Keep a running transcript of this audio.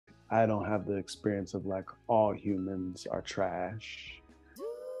I don't have the experience of like all humans are trash.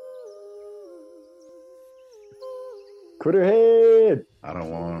 CritterHead. I don't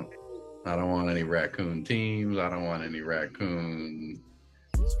want any raccoon teams. I don't want any raccoon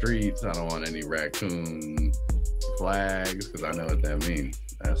streets. I don't want any raccoon flags, because I know what that means.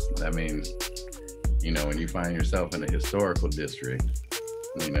 That means, you know, when you find yourself in a historical district,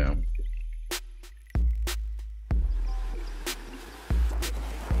 you know.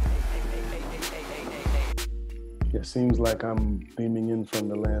 It seems like I'm beaming in from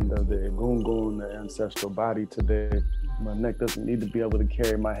the land of the Egungun, the ancestral body today. My neck doesn't need to be able to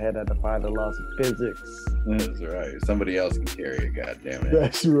carry my head. I defy the laws of physics. That's right. Somebody else can carry it, goddammit.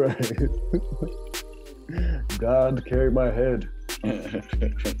 That's right. God carry my head.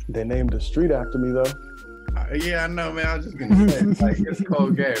 They named a street after me though. Yeah, I know, man. I was just gonna say, like, it's a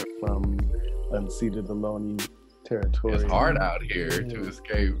cold game. From unceded Ohlone territory. It's hard out here to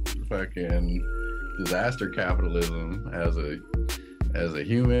escape fucking disaster capitalism as a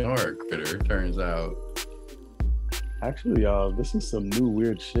human or a critter. Turns out. Actually, y'all, this is some new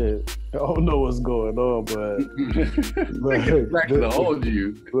weird shit. I don't know what's going on, but like, back to the old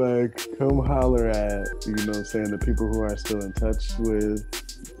you. Like, come holler at, you know what I'm saying, the people who are still in touch with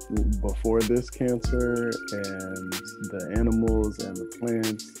before this cancer, and the animals and the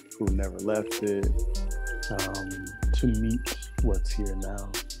plants who never left it, to meet what's here now.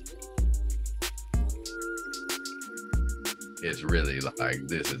 It's really like,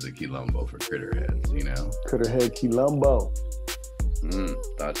 this is a Quilombo for CritterHeads, you know? CritterHead Quilombo.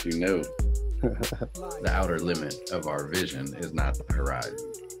 Thought you knew. The outer limit of our vision is not the horizon,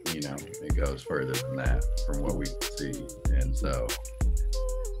 you know? It goes further than that from what we can see. And so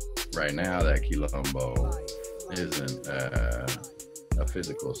right now that Quilombo isn't a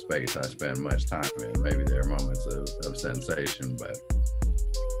physical space I spend much time in. Maybe there are moments of sensation, but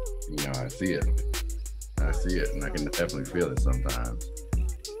you know, I see it and I can definitely feel it sometimes.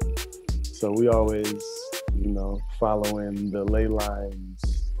 So we always, you know, following the ley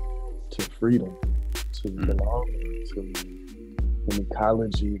lines to freedom, to belonging, to an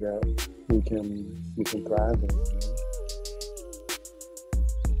ecology that we can thrive in.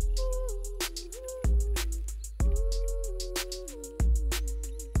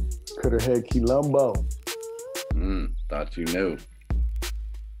 CritterHead Quilombo. Thought you knew.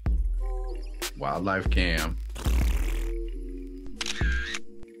 Wildlife Cam.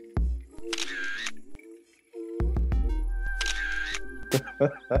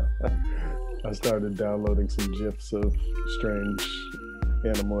 I started downloading some GIFs of strange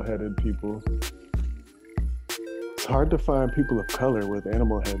animal-headed people. It's hard to find people of color with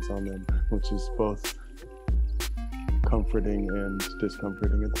animal heads on them, which is both comforting and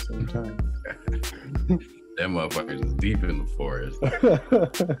discomforting at the same time. Them motherfuckers is deep in the forest.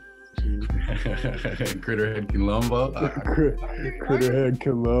 CritterHead Quilombo. CritterHead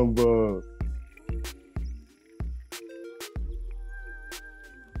Quilombo.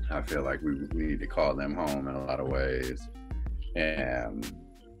 I feel like we need to call them home in a lot of ways, and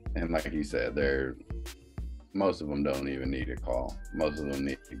like you said, most of them don't even need a call. Most of them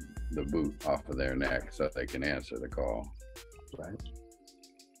need the boot off of their neck so they can answer the call. Right.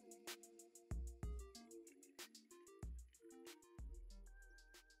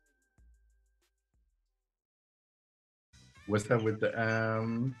 What's up with the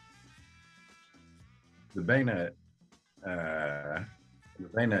baynut? The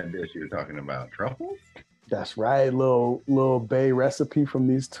baynut dish you were talking about, truffles? That's right, little bay recipe from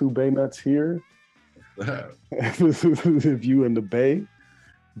these two baynuts here. If you in the bay,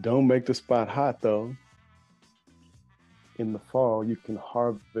 don't make the spot hot though. In the fall, you can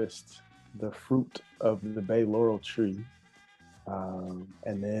harvest the fruit of the bay laurel tree, and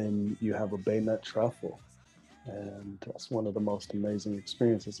then you have a baynut truffle. And that's one of the most amazing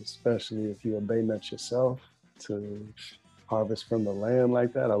experiences, especially if you're a baynut yourself, to harvest from the land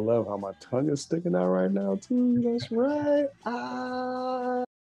like that. I love how my tongue is sticking out right now too. That's right.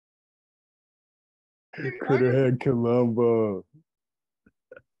 CritterHead Quilombo.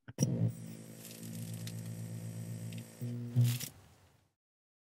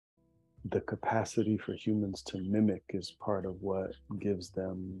 The capacity for humans to mimic is part of what gives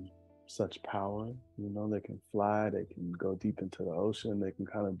them such power. You know, they can fly, they can go deep into the ocean, they can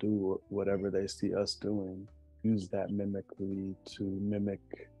kind of do whatever they see us doing. Use that mimicry to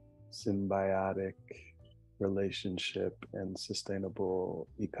mimic symbiotic relationship and sustainable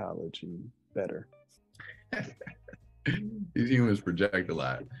ecology better. These humans project a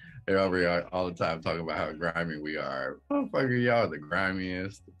lot. They're over here all the time talking about how grimy we are. Motherfucker, y'all are the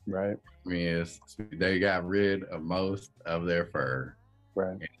grimiest. Right. They got rid of most of their fur.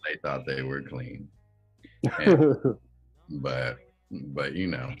 Right. And they thought they were clean. And, but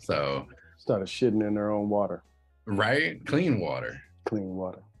so started shitting in their own water. Right? Clean water. Clean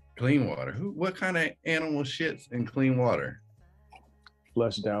water. Clean water. What kind of animal shits in clean water?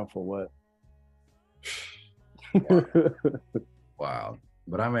 Flush down for what? Wow.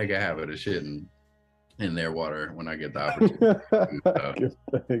 But I make a habit of shitting in their water when I get the opportunity.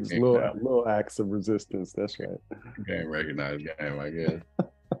 Thanks. Little acts of resistance. That's right. Game recognized game, I guess.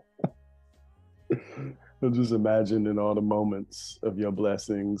 I'm just imagining all the moments of your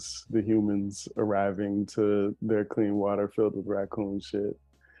blessings, the humans arriving to their clean water filled with raccoon shit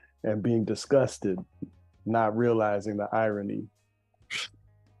and being disgusted, not realizing the irony.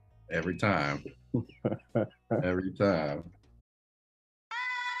 Every time. Every time.